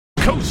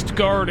Coast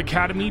Guard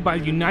Academy by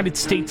United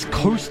States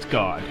Coast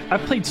Guard.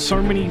 I've played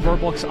so many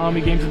Roblox Army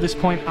games at this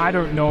point. I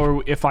don't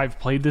know if I've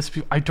played this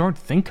before. I don't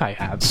think I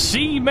have.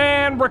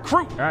 Seaman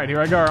Recruit. All right, here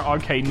I go.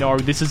 Okay, no,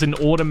 this is an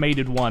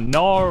automated one.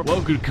 No.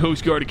 Welcome to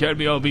Coast Guard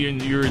Academy. I'll be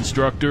your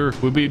instructor.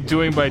 We'll be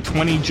doing by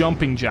 20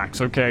 jumping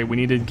jacks. Okay, we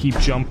need to keep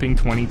jumping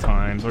 20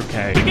 times.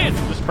 Okay. Begin.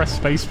 Just press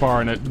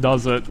spacebar and it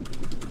does it.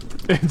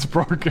 It's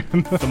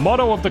broken. The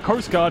motto of the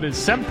Coast Guard is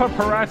Semper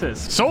Paratus.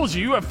 Soldier,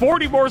 you have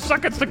 40 more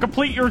seconds to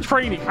complete your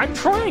training. I'm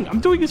trying. I'm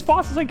doing as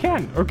fast as I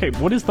can. Okay,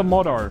 what is the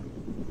motto?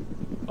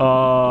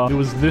 It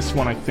was this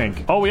one, I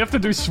think. Oh, we have to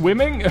do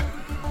swimming?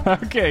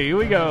 Okay, here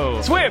we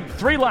go. Swim!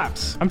 3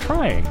 laps. I'm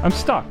trying. I'm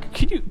stuck.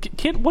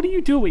 Kid, what are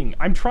you doing?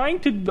 I'm trying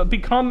to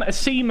become a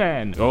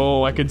seaman.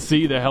 Oh, I can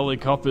see the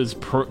helicopters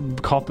patrolling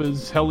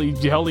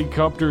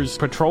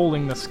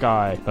the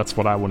sky. That's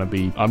what I want to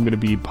be. I'm going to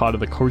be part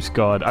of the Coast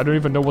Guard. I don't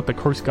even know what the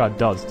Coast Guard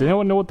does. Does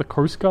anyone know what the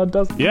Coast Guard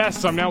does?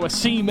 Yes, I'm now a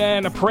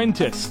seaman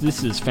apprentice.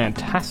 This is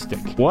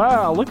fantastic.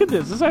 Wow, look at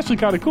this. This is actually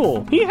kind of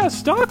cool. He has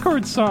star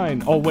code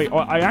sign. Oh, wait.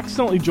 I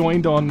accidentally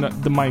joined on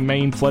my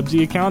main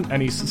Flebsy account,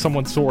 and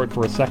someone saw it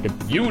for a second.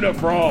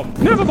 Uniform.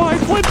 Never mind,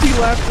 plenty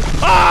left.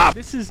 Ah!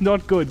 This is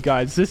not good,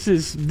 guys. This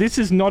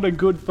is not a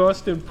good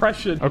first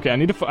impression. Okay, I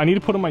need to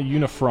put on my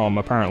uniform,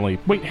 apparently.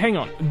 Wait, hang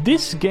on.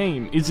 This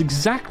game is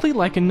exactly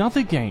like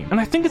another game, and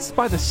I think it's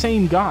by the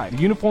same guy.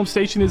 The uniform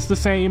station is the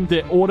same.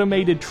 The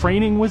automated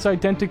training was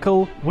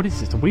identical. What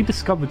is this? Have we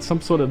discovered some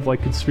sort of,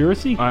 like,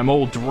 conspiracy? I'm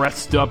all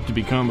dressed up to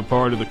become a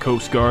part of the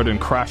Coast Guard and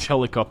crash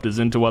helicopters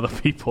into other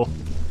people.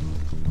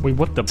 Wait,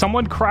 what the?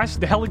 Someone crashed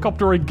the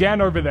helicopter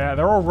again over there.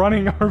 They're all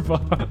running over.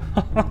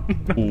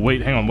 Ooh,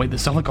 wait, hang on. Wait,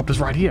 this helicopter's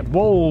right here.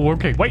 Whoa,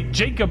 okay. Wait,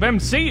 Jacob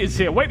MC is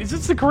here. Wait, is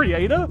this the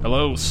creator?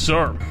 Hello,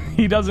 sir.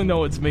 He doesn't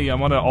know it's me.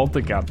 I'm on an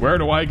altar cap. Where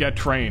do I get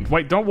trained?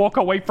 Wait, don't walk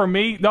away from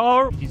me.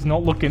 No. He's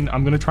not looking.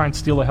 I'm going to try and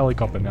steal a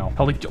helicopter now.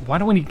 Why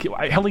do we need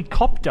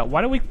helicopter?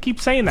 Why do we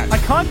keep saying that? I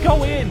can't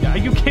go in. Are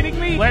you kidding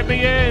me? Let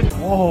me in.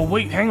 Oh,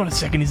 wait, hang on a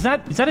second. Is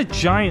that a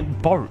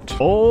giant boat?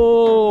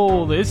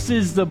 Oh, this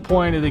is the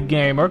point of the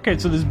game. Okay,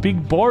 so there's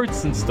big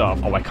boats and stuff.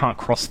 Oh, I can't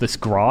cross this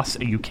grass.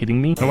 Are you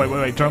kidding me? No,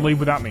 wait. Don't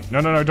leave without me.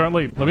 No, don't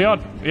leave. Let me on.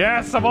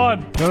 Yes, I'm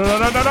on.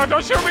 No,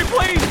 don't shoot me,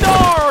 please.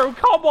 No,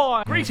 come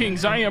on.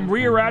 Greetings, I am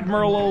Rear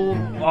Admiral.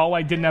 Oh,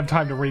 I didn't have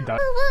time to read that.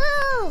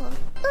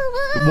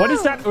 What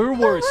is that?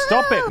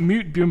 Stop it.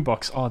 Mute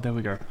boombox. Oh, there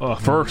we go.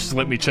 First,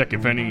 let me check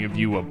if any of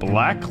you are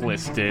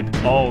blacklisted.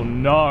 Oh,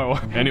 no.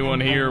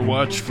 Anyone here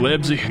watch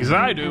Flebsy? Because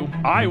I do.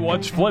 I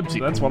watch Flebsy.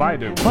 That's what I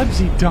do.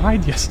 Flebsy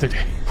died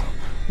yesterday.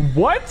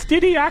 What?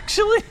 Did he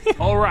actually?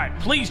 Alright,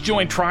 please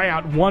join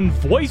Tryout 1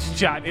 voice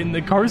chat in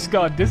the Coast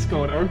Guard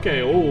Discord.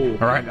 Okay, oh.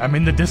 Alright, I'm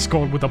in the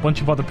Discord with a bunch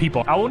of other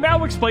people. I will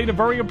now explain a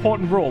very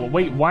important rule.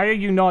 Wait, why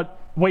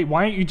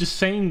aren't you just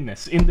saying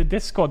this in the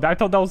Discord? I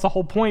thought that was the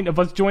whole point of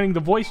us joining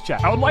the voice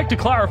chat. I would like to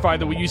clarify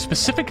that we use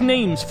specific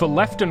names for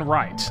left and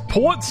right.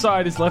 Port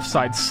side is left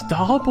side.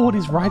 Starboard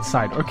is right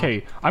side.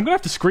 Okay, I'm gonna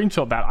have to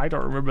screenshot that. I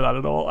don't remember that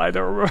at all. I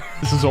don't remember.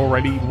 This is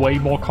already way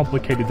more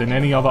complicated than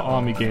any other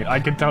army game. I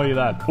can tell you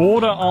that.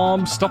 Order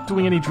arms, stop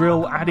doing any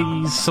drill, at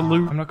ease,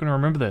 salute. I'm not gonna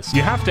remember this.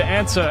 You have to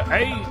answer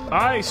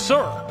aye,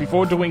 sir,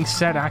 before doing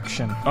said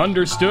action.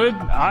 Understood?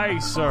 Aye,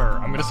 sir.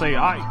 I'm gonna say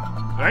aye.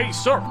 Hey,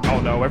 sir. Oh,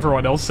 no.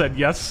 Everyone else said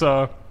yes,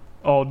 sir.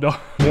 Oh, no.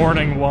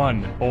 Warning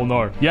 1. Oh,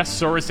 no. Yes,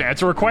 sir, is to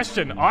answer a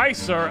question. I,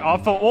 sir, are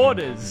for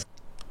orders.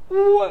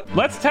 What?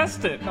 Let's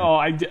test it. Oh,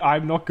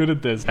 I'm not good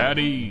at this. At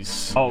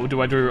ease. Oh,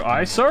 do I do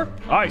I, sir?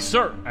 I,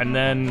 sir. And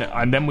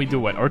then we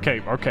do it.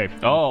 Okay.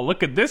 Oh,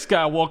 look at this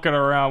guy walking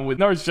around with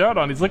no shirt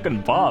on. He's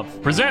looking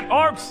buff. Present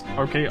arms.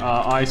 Okay,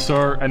 I,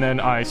 sir. And then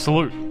I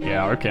salute.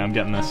 Yeah, okay, I'm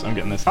getting this.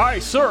 I,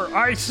 sir.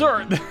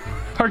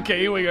 Okay,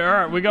 here we go. All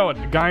right, we're going.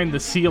 The guy in the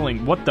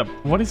ceiling.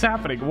 What is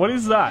happening? What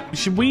is that?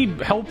 Should we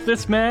help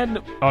this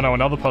man? Oh no,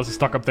 another person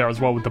stuck up there as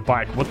well with the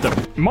bike. What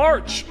the?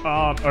 March!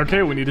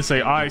 Okay, we need to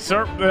say aye,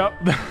 sir.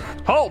 Yep.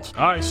 Halt!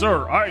 Aye,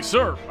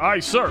 sir.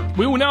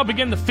 We will now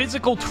begin the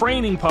physical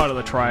training part of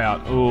the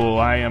tryout. Oh,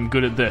 I am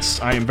good at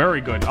this. I am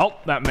very good. Oh,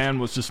 that man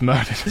was just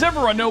murdered. Does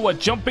everyone know what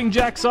jumping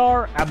jacks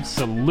are?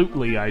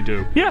 Absolutely, I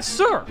do. Yes,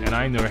 sir. And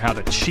I know how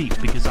to cheat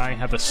because I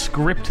have a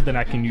script that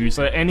I can use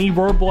for any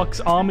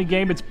Roblox army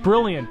game. It's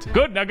brilliant.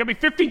 Good, now give me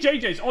 50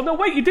 JJs. Oh, no,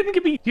 wait, you didn't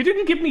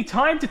give me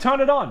time to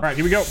turn it on. All right,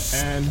 here we go.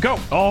 And go.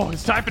 Oh,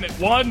 it's typing it.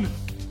 1,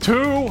 2.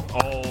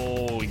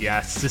 Oh,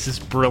 yes, this is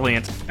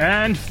brilliant.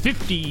 And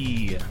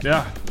 50.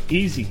 Yeah,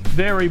 easy.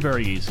 Very,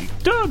 very easy.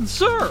 Done,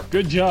 sir.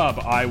 Good job,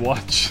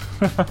 iWatch.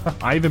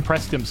 I've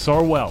impressed him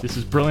so well. This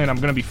is brilliant. I'm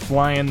going to be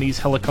flying these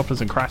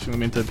helicopters and crashing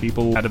them into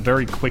people at a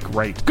very quick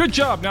rate. Good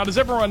job. Now, does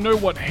everyone know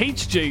what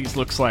HJs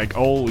looks like?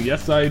 Oh,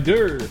 yes, I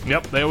do.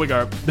 Yep, there we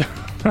go.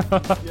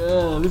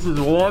 Yeah, this is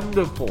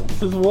wonderful.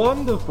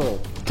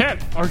 10.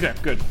 Okay,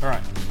 good. All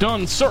right.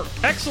 Done, sir.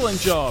 Excellent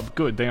job.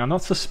 Good. They are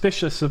not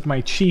suspicious of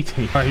my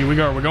cheating. All right, here we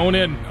go. We're going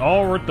in.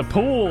 Oh, we're at the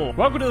pool.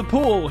 Welcome to the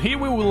pool. Here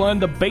we will learn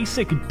the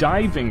basic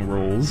diving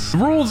rules. The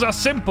rules are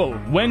simple.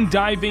 When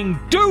diving,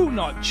 do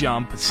not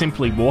jump.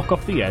 Simply walk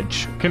off the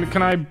edge.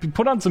 Can I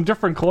put on some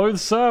different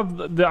clothes, sir?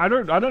 I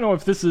don't know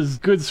if this is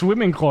good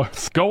swimming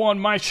clothes. Go on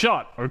my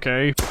shot.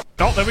 Okay.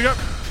 Oh, there we go.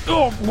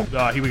 Oh,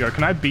 here we go.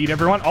 Can I beat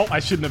everyone? Oh, I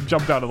shouldn't have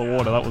jumped out of the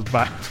water. That was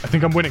bad. I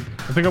think I'm winning.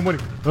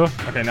 Oh,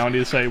 okay, now I need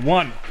to say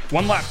one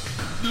lap.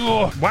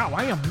 Oh, wow,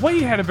 I am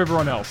way ahead of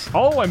everyone else.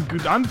 Oh, I'm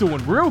good. I'm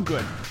doing real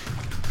good.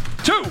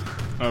 2.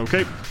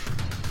 Okay.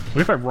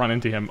 What if I run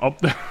into him? Oh,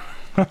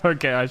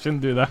 okay, I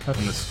shouldn't do that. I'm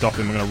gonna stop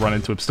him. I'm gonna run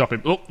into him. Stop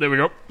him. Oh, there we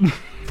go.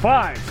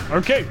 5.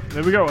 Okay,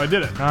 there we go. I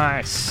did it.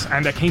 Nice.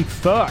 And I came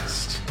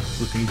first.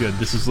 Looking good.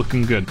 This is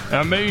looking good.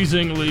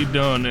 Amazingly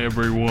done,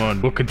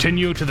 everyone. We'll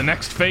continue to the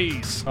next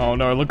phase. Oh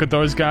no, look at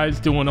those guys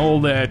doing all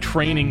their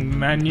training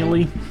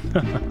manually.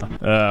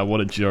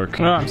 What a jerk.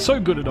 Oh, I'm so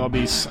good at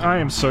obbies. I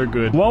am so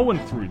good. Blowing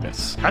through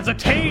this. As a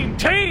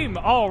team!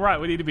 Oh, right,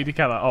 we need to be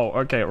together. Oh,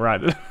 okay, right.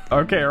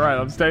 Okay, right,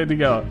 I'm staying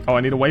together. Oh,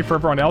 I need to wait for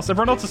everyone else.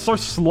 Everyone else is so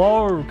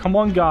slow. Come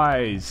on,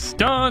 guys.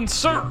 Done,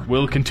 sir.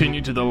 We'll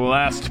continue to the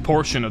last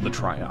portion of the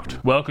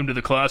tryout. Welcome to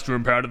the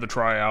classroom part of the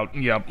tryout.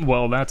 Yep,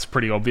 well, that's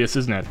pretty obvious,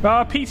 isn't it?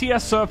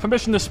 PTS, sir,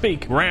 permission to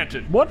speak.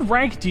 Granted. What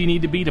rank do you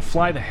need to be to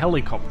fly the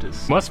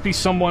helicopters? Must be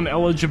someone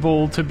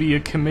eligible to be a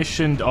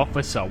commissioned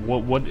officer.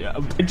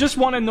 I just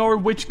want to know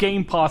which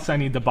game pass I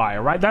need to buy,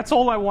 alright? That's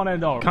all I want to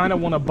know. Kind of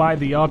want to buy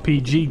the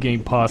RPG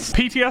game pass.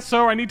 PTS,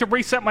 sir, I need to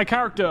reset my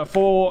character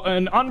for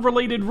an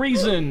unrelated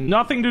reason.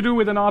 Nothing to do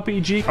with an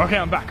RPG. Okay,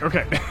 I'm back.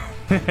 Okay.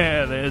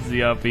 There's the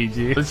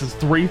RPG. This is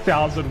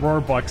 3,000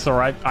 Robux,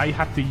 alright? I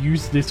have to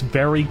use this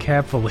very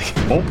carefully.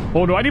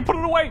 Oh no, I need to put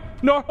it away!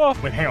 No!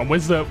 Wait, hang on,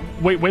 where's the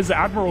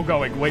Admiral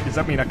going? Wait, does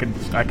that mean I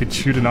could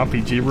shoot an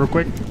RPG real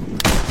quick?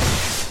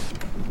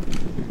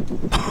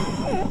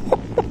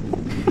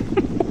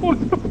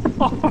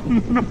 Oh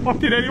no,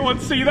 did anyone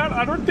see that?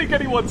 I don't think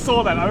anyone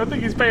saw that. I don't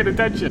think he's paying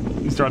attention.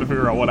 He's trying to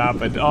figure out what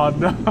happened. Oh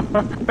no.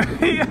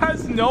 He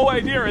has no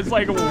idea. It's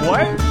like,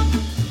 what?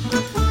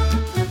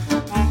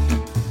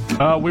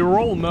 We were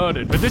all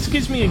murdered, but this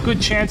gives me a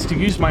good chance to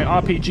use my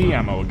RPG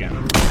ammo again.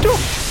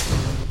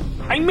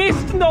 I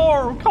missed!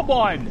 No! Come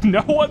on!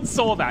 No one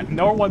saw that.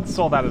 No one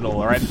saw that at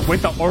all, alright?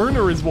 Wait, the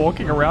owner is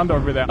walking around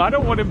over there. I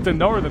don't want him to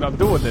know that I'm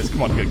doing this.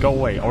 Come on, go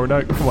away.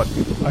 Owner, come on.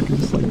 I can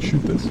just, like,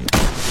 shoot this.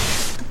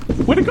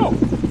 Where'd it go?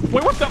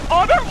 Wait, what the?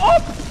 Oh, no!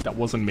 Oh! That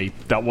wasn't me.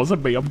 That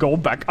wasn't me. I'm going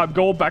back. I'm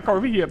going back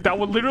over here. That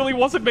one literally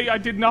wasn't me. I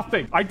did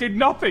nothing. I did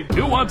nothing.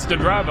 Who wants to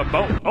drive a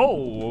boat?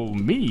 Oh,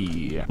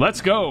 me.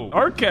 Let's go.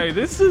 Okay,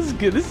 this is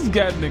good. This is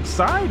getting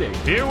exciting.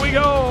 Here we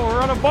go.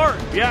 We're on a boat.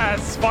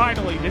 Yes,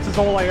 finally. This is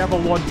all I ever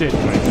wanted.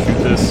 Can I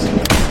shoot this?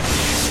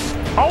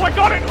 Oh, I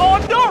got it. Oh,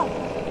 no.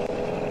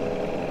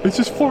 It's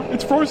just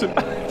it's frozen.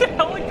 The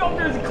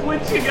helicopter is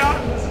glitching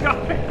out in the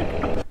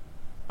sky.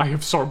 I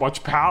have so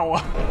much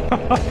power.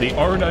 The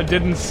owner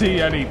didn't see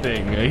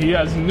anything. He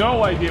has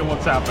no idea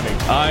what's happening.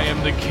 I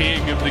am the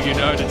king of the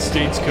United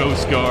States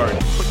Coast Guard.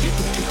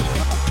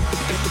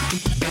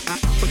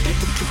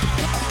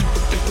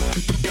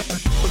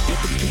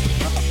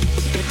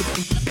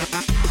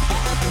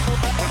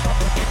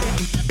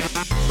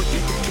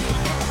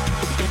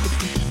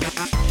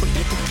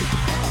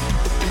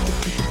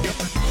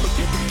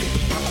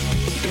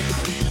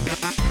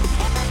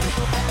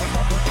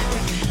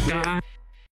 Yeah.